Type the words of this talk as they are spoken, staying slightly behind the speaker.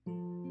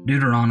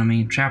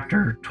Deuteronomy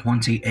chapter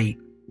 28.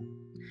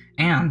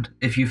 And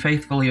if you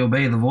faithfully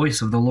obey the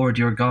voice of the Lord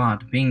your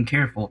God, being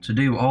careful to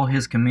do all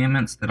his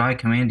commandments that I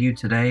command you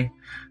today,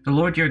 the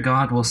Lord your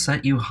God will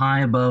set you high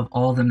above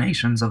all the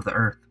nations of the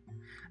earth.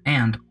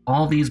 And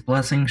all these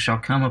blessings shall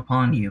come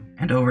upon you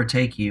and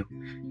overtake you,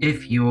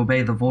 if you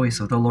obey the voice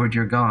of the Lord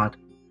your God.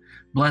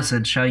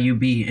 Blessed shall you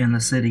be in the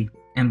city,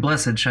 and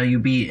blessed shall you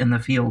be in the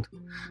field.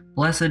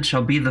 Blessed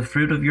shall be the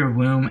fruit of your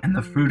womb, and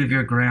the fruit of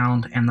your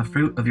ground, and the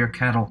fruit of your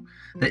cattle,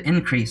 the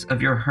increase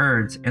of your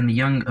herds, and the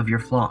young of your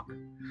flock.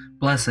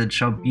 Blessed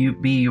shall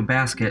be your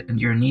basket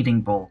and your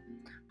kneading bowl.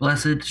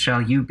 Blessed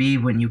shall you be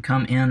when you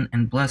come in,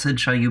 and blessed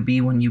shall you be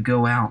when you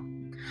go out.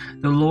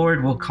 The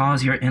Lord will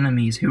cause your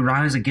enemies who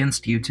rise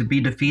against you to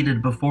be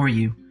defeated before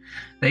you.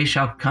 They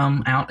shall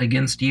come out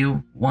against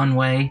you one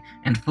way,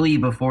 and flee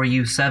before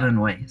you 7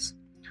 ways.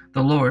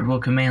 The Lord will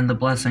command the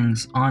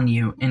blessings on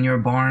you in your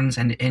barns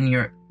and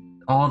in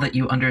all that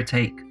you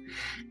undertake,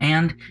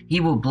 and he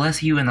will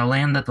bless you in the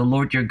land that the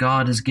Lord your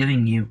God is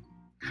giving you.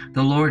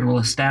 The Lord will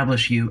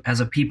establish you as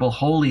a people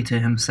holy to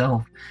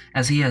himself,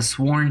 as he has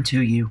sworn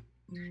to you,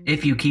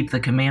 if you keep the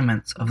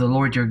commandments of the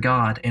Lord your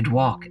God and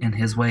walk in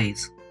his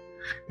ways.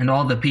 And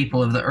all the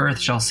people of the earth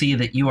shall see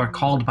that you are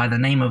called by the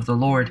name of the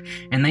Lord,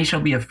 and they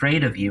shall be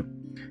afraid of you.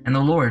 And the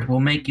Lord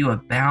will make you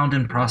abound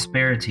in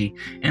prosperity,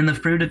 in the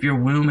fruit of your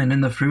womb, and in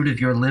the fruit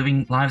of your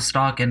living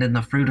livestock, and in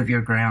the fruit of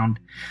your ground,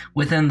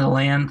 within the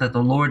land that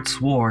the Lord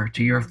swore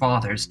to your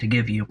fathers to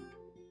give you.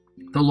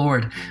 The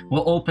Lord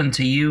will open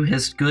to you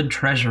his good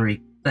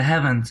treasury, the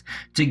heavens,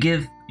 to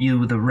give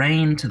you the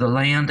rain to the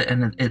land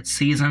in its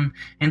season,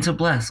 and to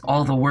bless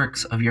all the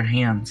works of your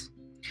hands.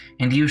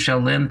 And you shall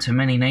lend to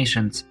many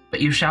nations,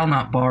 but you shall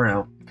not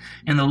borrow.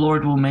 And the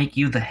Lord will make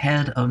you the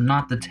head and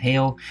not the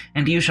tail,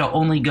 and you shall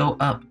only go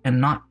up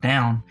and not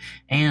down.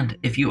 And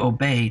if you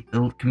obey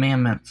the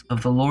commandments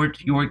of the Lord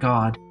your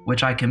God,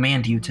 which I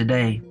command you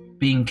today,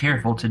 being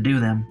careful to do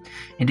them,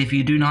 and if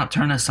you do not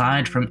turn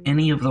aside from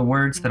any of the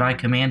words that I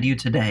command you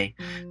today,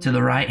 to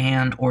the right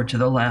hand or to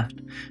the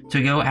left,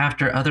 to go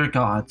after other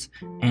gods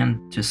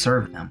and to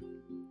serve them.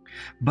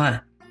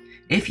 But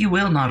if you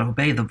will not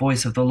obey the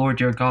voice of the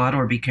Lord your God,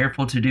 or be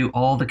careful to do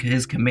all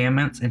his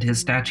commandments and his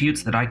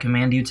statutes that I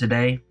command you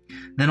today,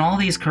 then all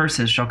these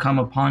curses shall come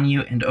upon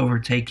you and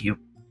overtake you.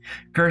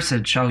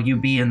 Cursed shall you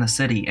be in the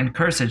city, and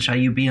cursed shall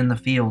you be in the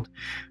field.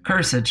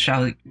 Cursed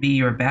shall be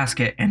your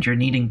basket and your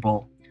kneading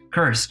bowl.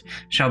 Cursed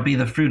shall be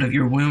the fruit of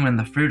your womb, and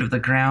the fruit of the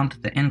ground,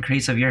 the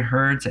increase of your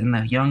herds, and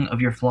the young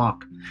of your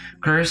flock.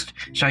 Cursed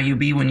shall you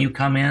be when you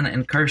come in,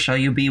 and cursed shall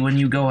you be when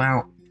you go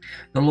out.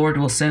 The Lord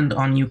will send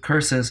on you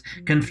curses,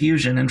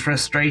 confusion, and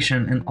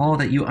frustration in all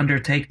that you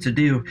undertake to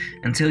do,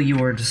 until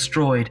you are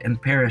destroyed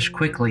and perish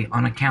quickly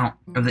on account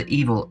of the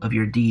evil of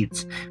your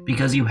deeds,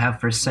 because you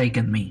have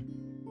forsaken me.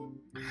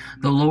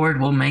 The Lord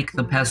will make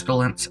the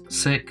pestilence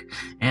sick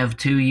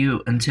to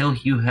you until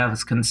he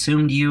has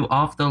consumed you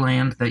off the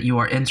land that you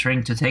are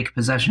entering to take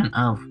possession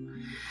of.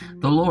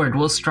 The Lord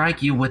will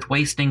strike you with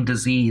wasting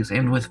disease,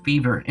 and with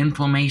fever,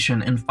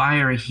 inflammation, and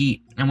fiery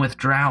heat, and with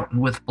drought,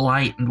 and with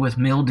blight, and with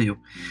mildew.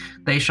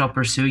 They shall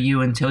pursue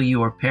you until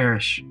you are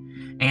perished.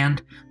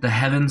 And the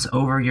heavens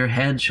over your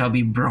head shall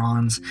be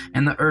bronze,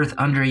 and the earth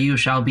under you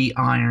shall be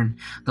iron.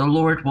 The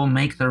Lord will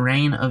make the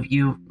rain of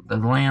you the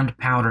land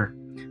powder.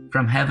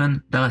 From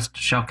heaven dust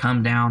shall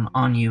come down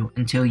on you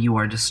until you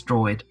are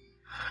destroyed.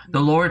 The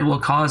Lord will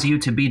cause you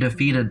to be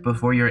defeated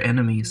before your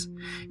enemies.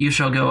 You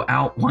shall go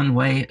out one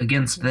way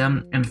against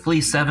them, and flee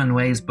 7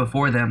 ways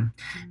before them.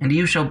 And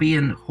you shall be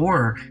in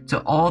horror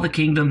to all the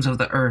kingdoms of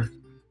the earth.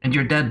 And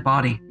your dead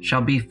body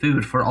shall be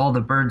food for all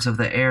the birds of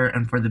the air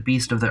and for the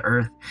beasts of the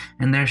earth,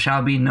 and there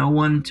shall be no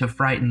one to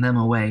frighten them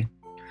away.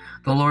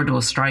 The Lord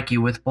will strike you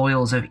with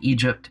boils of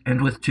Egypt,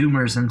 and with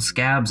tumors and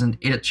scabs and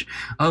itch,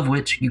 of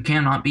which you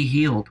cannot be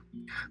healed.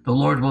 The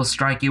Lord will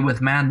strike you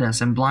with madness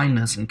and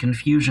blindness and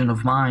confusion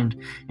of mind,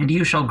 and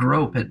you shall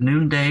grope at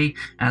noonday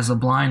as the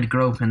blind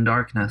grope in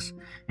darkness,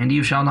 and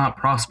you shall not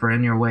prosper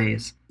in your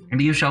ways.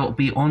 And you shall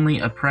be only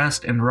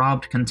oppressed and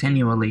robbed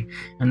continually,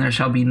 and there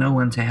shall be no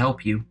one to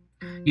help you.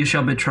 You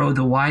shall betroth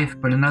a wife,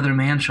 but another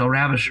man shall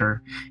ravish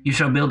her. You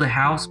shall build a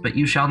house, but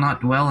you shall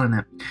not dwell in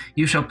it.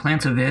 You shall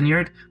plant a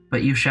vineyard,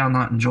 but you shall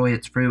not enjoy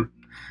its fruit.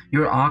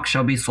 Your ox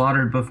shall be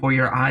slaughtered before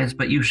your eyes,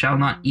 but you shall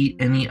not eat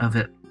any of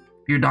it.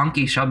 Your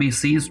donkey shall be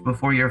seized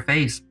before your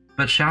face,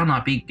 but shall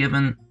not be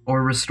given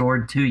or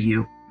restored to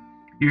you.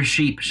 Your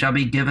sheep shall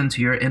be given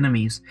to your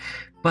enemies,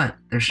 but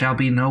there shall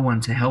be no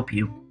one to help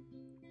you.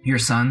 Your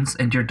sons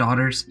and your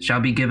daughters shall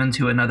be given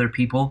to another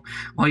people,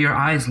 while your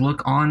eyes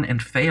look on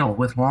and fail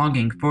with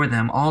longing for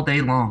them all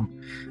day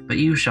long, but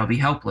you shall be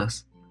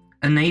helpless.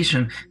 A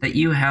nation that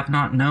you have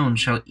not known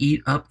shall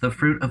eat up the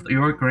fruit of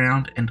your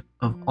ground and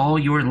of all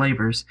your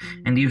labors,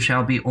 and you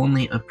shall be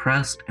only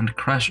oppressed and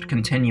crushed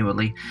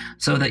continually,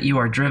 so that you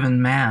are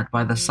driven mad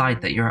by the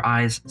sight that your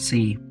eyes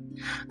see.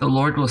 The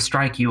Lord will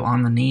strike you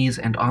on the knees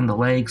and on the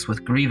legs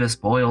with grievous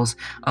boils,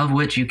 of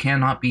which you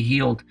cannot be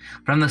healed,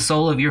 from the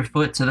sole of your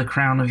foot to the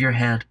crown of your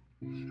head.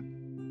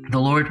 The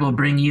Lord will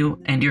bring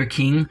you and your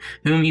king,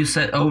 whom you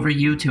set over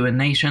you, to a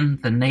nation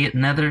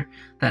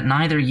that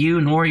neither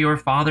you nor your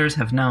fathers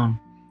have known.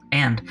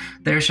 And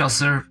there shall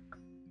serve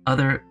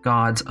other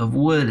gods of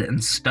wood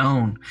and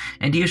stone,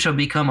 and you shall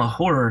become a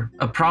horror,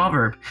 a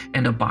proverb,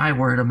 and a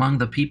byword among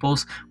the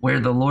peoples where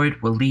the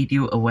Lord will lead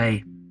you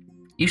away.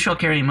 You shall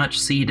carry much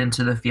seed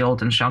into the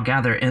field, and shall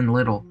gather in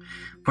little,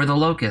 for the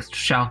locust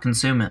shall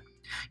consume it.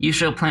 You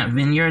shall plant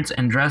vineyards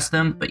and dress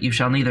them, but you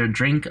shall neither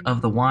drink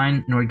of the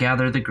wine nor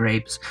gather the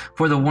grapes,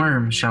 for the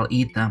worm shall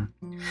eat them.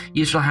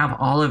 You shall have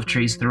olive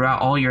trees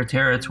throughout all your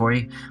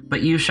territory,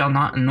 but you shall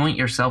not anoint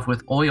yourself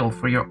with oil,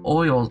 for your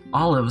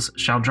olives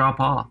shall drop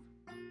off.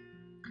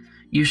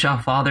 You shall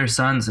father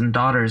sons and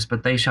daughters,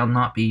 but they shall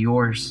not be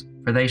yours,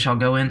 for they shall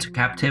go into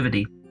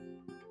captivity.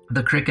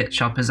 The cricket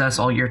shall possess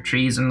all your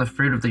trees and the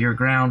fruit of your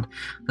ground.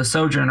 The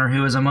sojourner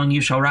who is among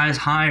you shall rise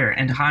higher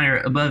and higher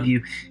above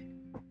you,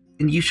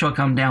 and you shall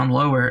come down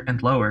lower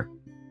and lower.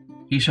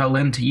 He shall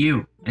lend to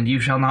you, and you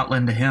shall not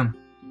lend to him.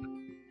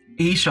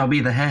 He shall be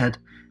the head,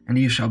 and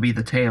you shall be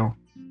the tail.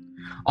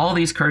 All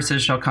these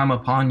curses shall come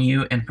upon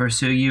you and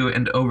pursue you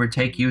and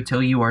overtake you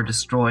till you are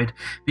destroyed,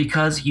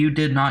 because you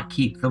did not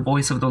keep the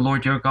voice of the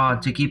Lord your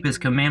God to keep his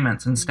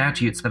commandments and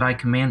statutes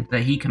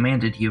that he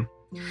commanded you.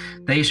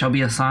 They shall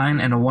be a sign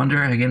and a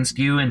wonder against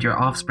you and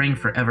your offspring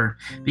forever,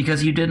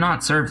 because you did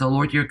not serve the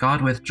Lord your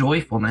God with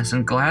joyfulness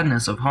and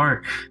gladness of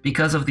heart,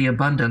 because of the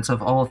abundance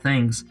of all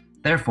things.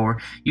 Therefore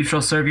you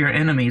shall serve your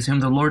enemies, whom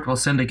the Lord will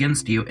send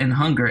against you, in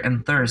hunger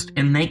and thirst,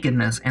 in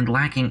nakedness and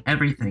lacking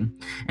everything,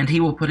 and he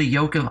will put a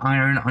yoke of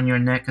iron on your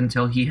neck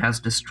until he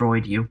has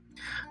destroyed you.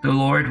 The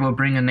Lord will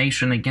bring a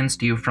nation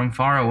against you from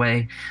far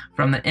away,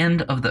 from the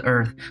end of the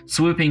earth,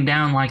 swooping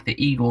down like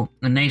the eagle,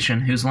 a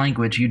nation whose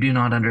language you do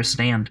not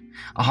understand,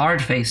 a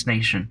hard-faced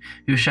nation,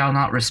 who shall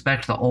not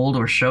respect the old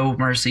or show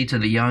mercy to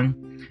the young.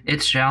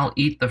 It shall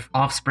eat the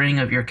offspring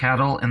of your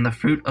cattle and the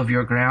fruit of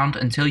your ground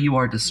until you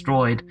are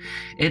destroyed.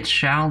 It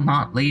shall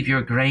not leave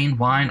your grain,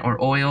 wine,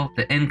 or oil,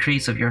 the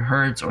increase of your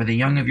herds, or the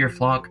young of your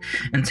flock,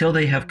 until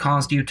they have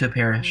caused you to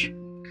perish.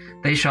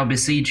 They shall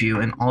besiege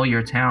you in all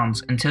your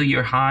towns, until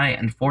your high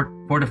and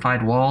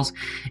fortified walls,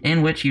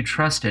 in which you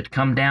trusted,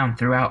 come down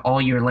throughout all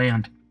your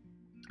land.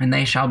 And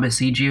they shall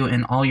besiege you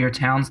in all your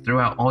towns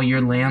throughout all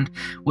your land,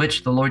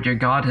 which the Lord your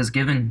God has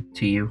given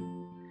to you.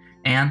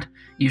 And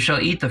you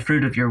shall eat the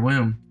fruit of your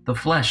womb, the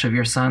flesh of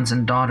your sons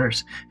and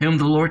daughters, whom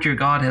the Lord your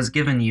God has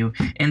given you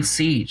in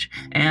siege,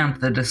 and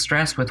the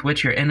distress with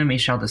which your enemy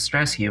shall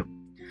distress you.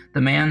 The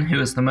man who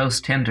is the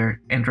most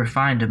tender and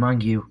refined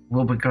among you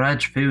will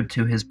begrudge food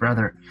to his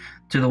brother,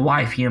 to the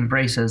wife he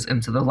embraces,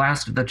 and to the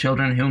last of the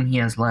children whom he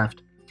has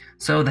left,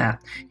 so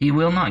that he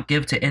will not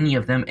give to any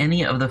of them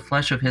any of the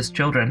flesh of his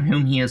children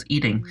whom he is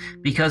eating,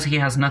 because he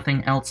has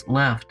nothing else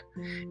left.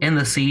 In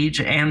the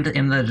siege and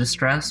in the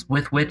distress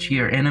with which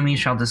your enemy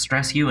shall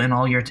distress you in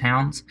all your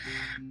towns,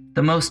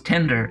 the most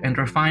tender and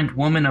refined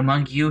woman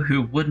among you,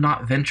 who would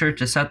not venture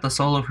to set the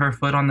sole of her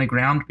foot on the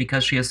ground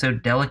because she is so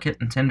delicate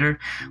and tender,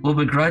 will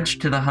begrudge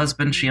to the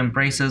husband she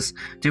embraces,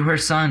 to her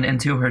son and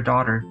to her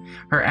daughter,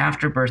 her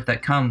afterbirth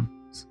that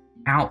comes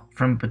out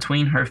from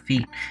between her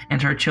feet,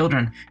 and her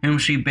children whom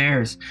she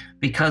bears,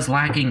 because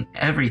lacking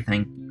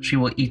everything she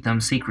will eat them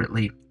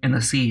secretly in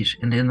the siege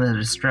and in the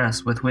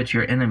distress with which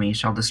your enemy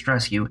shall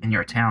distress you in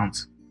your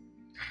towns.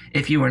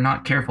 If you are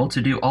not careful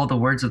to do all the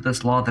words of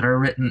this law that are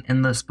written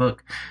in this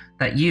book,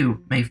 that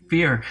you may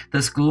fear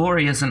this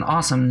glorious and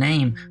awesome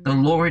name, the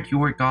Lord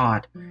your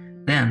God,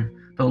 then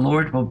the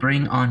Lord will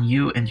bring on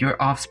you and your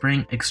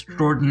offspring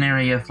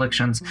extraordinary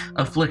afflictions,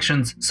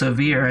 afflictions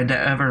severe and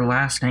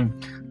everlasting,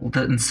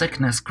 and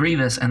sickness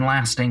grievous and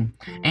lasting.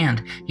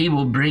 And he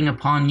will bring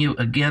upon you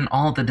again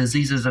all the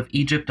diseases of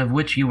Egypt of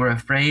which you were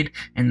afraid,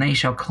 and they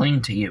shall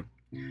cling to you.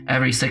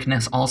 Every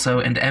sickness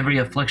also and every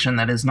affliction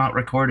that is not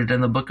recorded in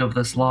the book of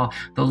this law,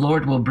 the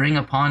Lord will bring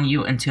upon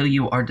you until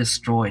you are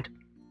destroyed.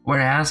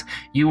 Whereas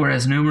you were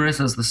as numerous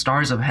as the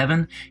stars of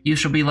heaven, you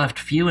shall be left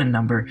few in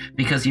number,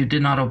 because you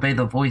did not obey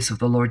the voice of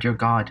the Lord your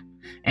God.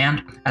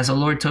 And as the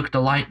Lord took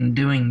delight in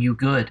doing you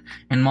good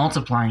and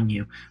multiplying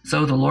you,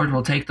 so the Lord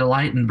will take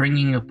delight in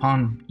bringing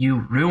upon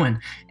you ruin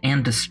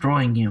and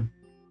destroying you.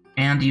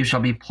 And you shall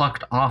be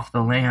plucked off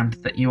the land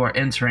that you are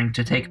entering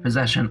to take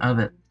possession of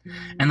it.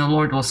 And the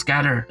Lord will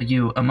scatter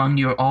you among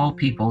your all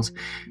peoples,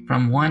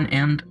 from one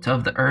end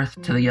of the earth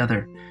to the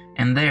other.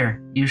 And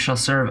there you shall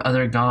serve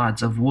other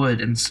gods of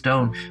wood and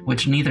stone,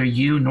 which neither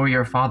you nor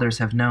your fathers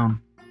have known.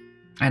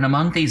 And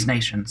among these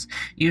nations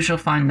you shall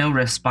find no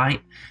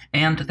respite,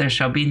 and there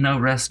shall be no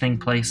resting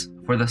place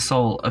for the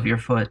sole of your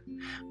foot.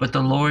 But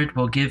the Lord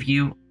will give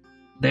you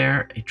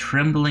there a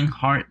trembling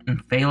heart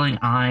and failing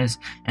eyes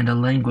and a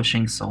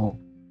languishing soul.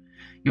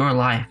 Your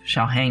life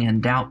shall hang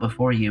in doubt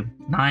before you.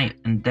 Night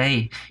and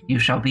day you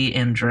shall be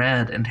in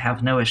dread and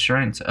have no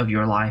assurance of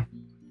your life.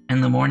 In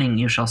the morning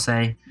you shall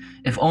say,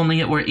 if only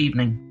it were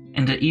evening,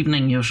 And at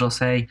evening you shall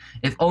say,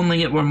 If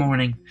only it were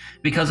morning,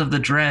 because of the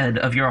dread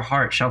of your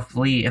heart shall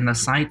flee, and the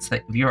sights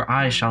that your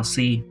eyes shall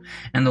see.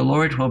 And the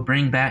Lord will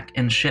bring back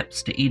in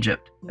ships to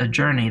Egypt, a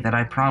journey that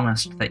I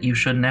promised that you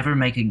should never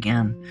make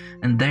again.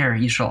 And there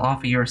you shall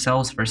offer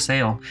yourselves for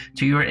sale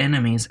to your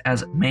enemies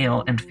as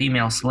male and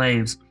female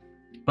slaves,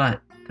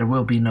 but there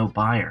will be no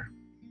buyer.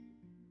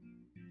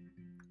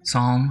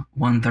 Psalm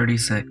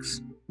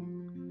 136.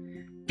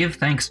 Give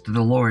thanks to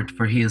the Lord,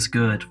 for he is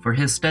good, for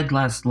his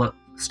steadfast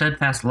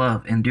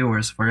love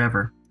endures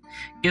forever.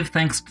 Give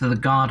thanks to the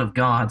God of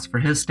gods, for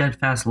his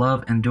steadfast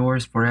love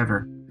endures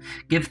forever.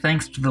 Give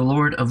thanks to the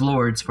Lord of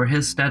lords, for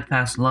his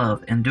steadfast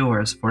love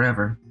endures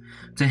forever.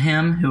 To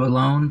him who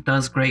alone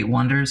does great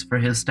wonders, for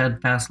his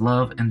steadfast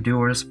love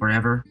endures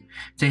forever.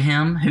 To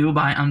him who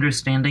by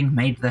understanding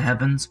made the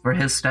heavens, for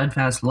his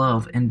steadfast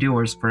love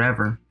endures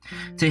forever.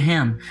 To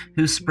him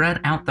who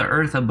spread out the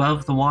earth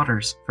above the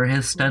waters, for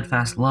his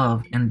steadfast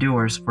love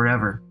endures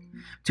forever.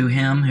 To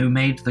him who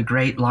made the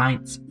great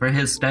lights, for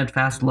his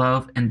steadfast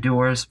love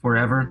endures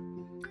forever.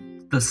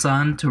 The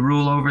sun to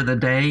rule over the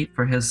day,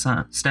 for his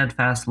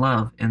steadfast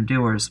love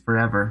endures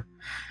forever.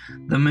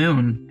 The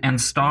moon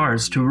and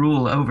stars to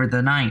rule over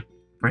the night,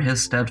 for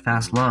his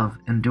steadfast love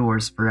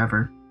endures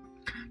forever.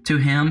 To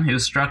him who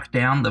struck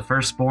down the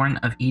firstborn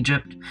of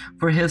Egypt,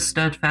 for his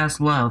steadfast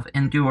love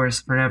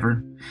endures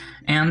forever,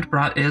 and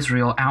brought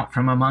Israel out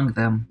from among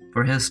them,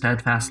 for his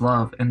steadfast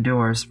love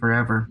endures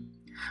forever.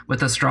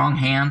 With a strong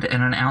hand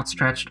and an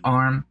outstretched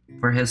arm,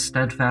 for his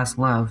steadfast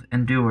love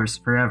endures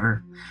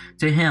forever.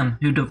 To him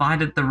who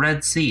divided the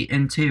Red Sea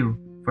in two,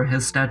 for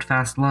his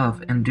steadfast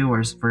love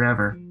endures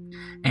forever,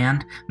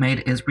 and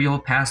made Israel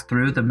pass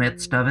through the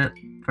midst of it,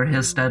 for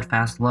his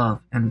steadfast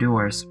love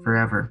endures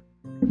forever.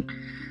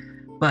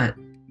 But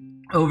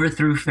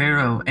overthrew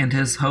Pharaoh and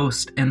his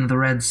host in the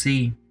Red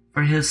Sea,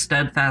 for his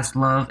steadfast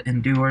love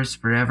endures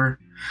forever.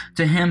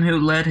 To him who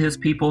led his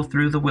people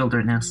through the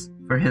wilderness,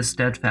 for his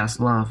steadfast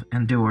love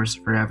endures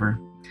forever.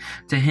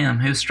 To him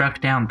who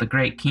struck down the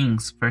great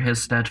kings, for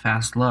his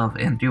steadfast love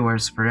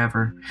endures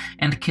forever,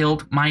 and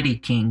killed mighty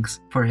kings,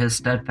 for his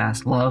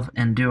steadfast love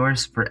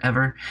endures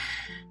forever.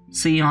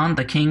 Sihon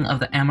the king of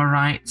the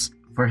Amorites,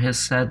 for his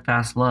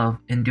steadfast love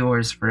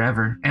endures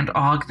forever, and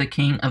Og the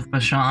king of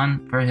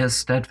Bashan, for his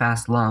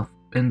steadfast love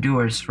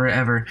endures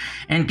forever,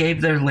 and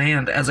gave their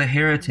land as a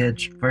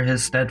heritage, for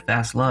his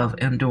steadfast love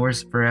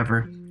endures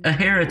forever. A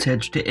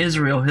heritage to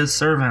Israel his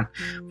servant,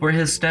 for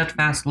his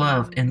steadfast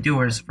love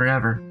endures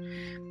forever.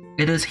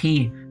 It is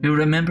he who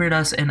remembered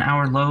us in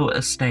our low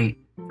estate,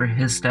 for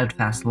his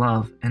steadfast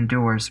love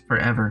endures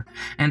forever,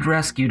 and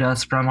rescued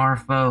us from our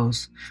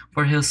foes,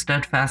 for his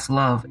steadfast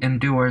love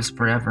endures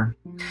forever.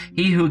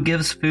 He who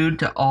gives food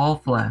to all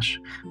flesh,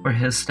 for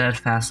his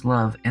steadfast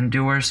love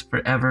endures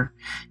forever.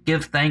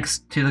 Give thanks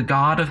to the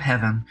God of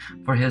heaven,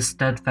 for his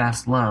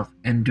steadfast love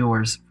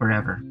endures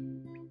forever.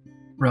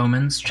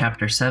 Romans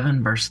chapter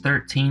 7, verse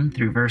 13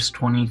 through verse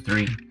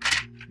 23.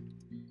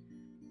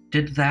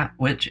 Did that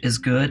which is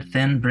good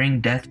then bring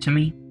death to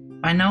me?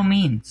 By no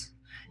means.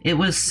 It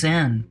was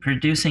sin,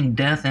 producing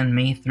death in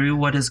me through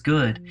what is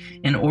good,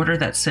 in order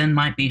that sin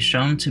might be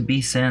shown to be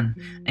sin,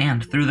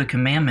 and through the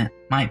commandment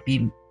might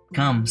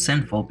become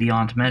sinful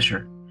beyond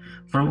measure.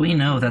 For we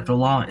know that the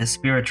law is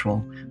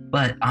spiritual,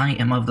 but I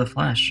am of the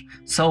flesh,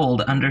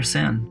 sold under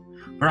sin.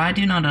 For I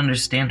do not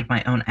understand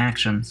my own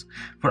actions,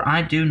 for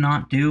I do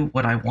not do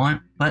what I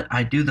want, but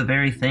I do the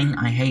very thing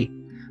I hate.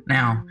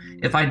 Now,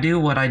 if I do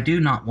what I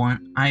do not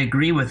want, I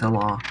agree with the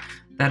law,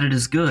 that it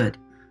is good.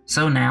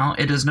 So now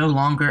it is no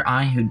longer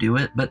I who do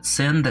it, but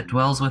sin that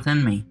dwells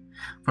within me.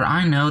 For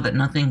I know that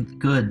nothing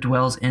good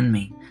dwells in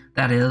me,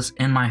 that is,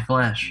 in my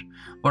flesh.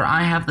 For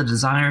I have the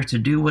desire to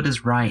do what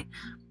is right,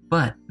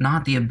 but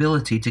not the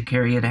ability to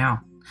carry it out.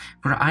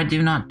 For I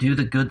do not do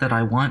the good that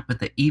I want, but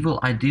the evil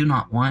I do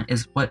not want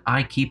is what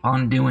I keep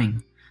on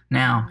doing.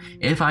 Now,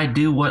 if I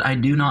do what I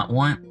do not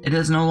want, it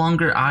is no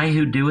longer I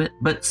who do it,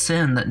 but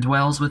sin that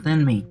dwells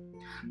within me.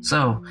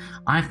 So,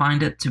 I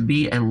find it to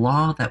be a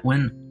law that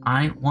when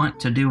I want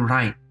to do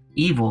right,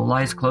 evil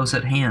lies close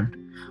at hand.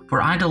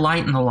 For I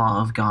delight in the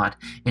law of God,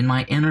 in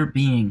my inner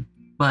being.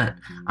 But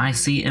I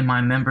see in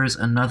my members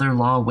another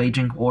law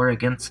waging war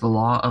against the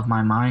law of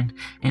my mind,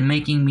 and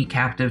making me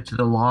captive to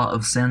the law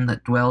of sin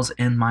that dwells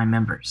in my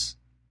members.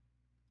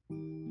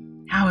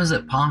 How is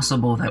it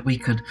possible that we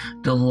could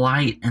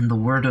delight in the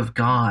Word of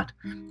God?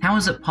 How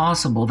is it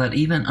possible that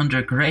even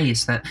under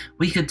grace that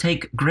we could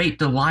take great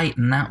delight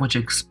in that which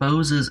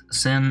exposes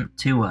sin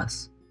to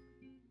us?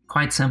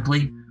 Quite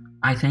simply,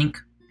 I think,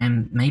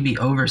 and maybe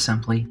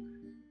oversimply,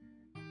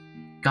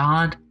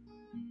 God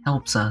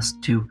helps us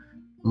to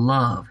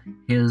love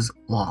His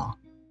law.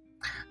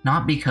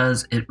 Not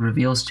because it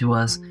reveals to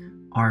us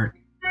our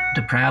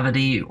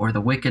depravity or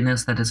the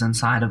wickedness that is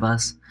inside of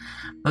us,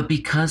 but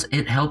because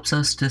it helps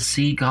us to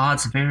see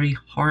God's very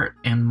heart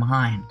and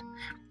mind.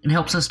 It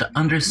helps us to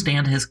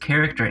understand His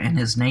character and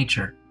His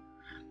nature.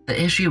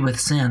 The issue with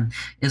sin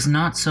is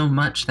not so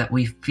much that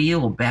we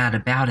feel bad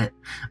about it,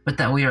 but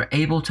that we are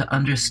able to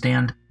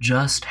understand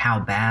just how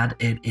bad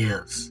it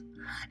is.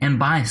 And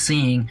by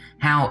seeing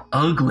how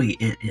ugly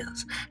it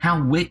is,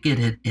 how wicked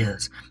it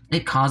is,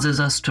 it causes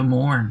us to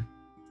mourn,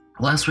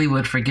 lest we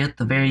would forget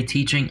the very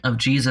teaching of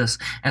Jesus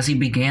as he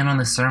began on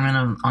the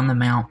Sermon on the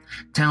Mount,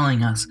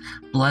 telling us,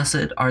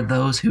 "Blessed are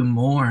those who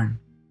mourn,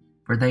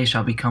 for they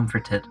shall be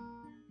comforted."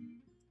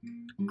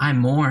 I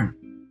mourn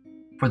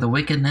for the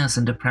wickedness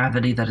and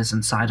depravity that is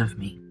inside of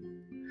me.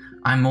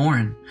 I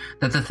mourn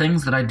that the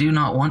things that I do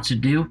not want to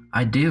do,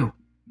 I do.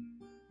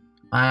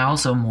 I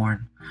also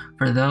mourn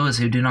for those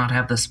who do not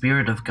have the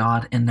Spirit of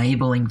God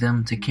enabling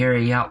them to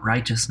carry out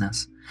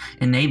righteousness,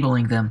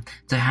 enabling them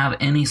to have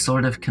any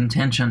sort of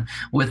contention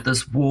with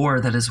this war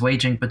that is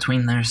waging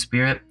between their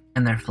spirit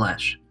and their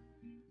flesh.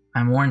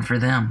 I mourn for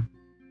them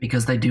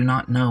because they do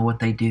not know what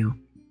they do.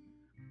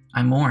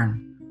 I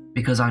mourn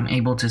because I'm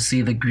able to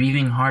see the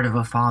grieving heart of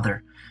a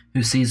father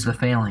who sees the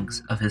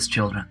failings of his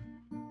children.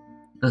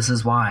 This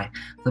is why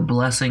the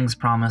blessings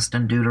promised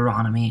in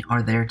Deuteronomy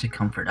are there to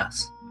comfort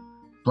us.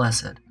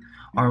 Blessed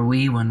are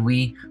we when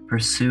we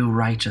pursue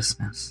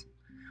righteousness.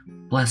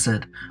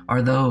 Blessed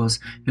are those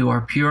who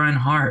are pure in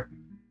heart,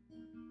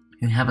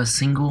 who have a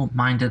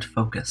single-minded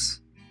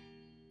focus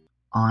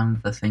on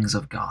the things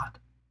of God.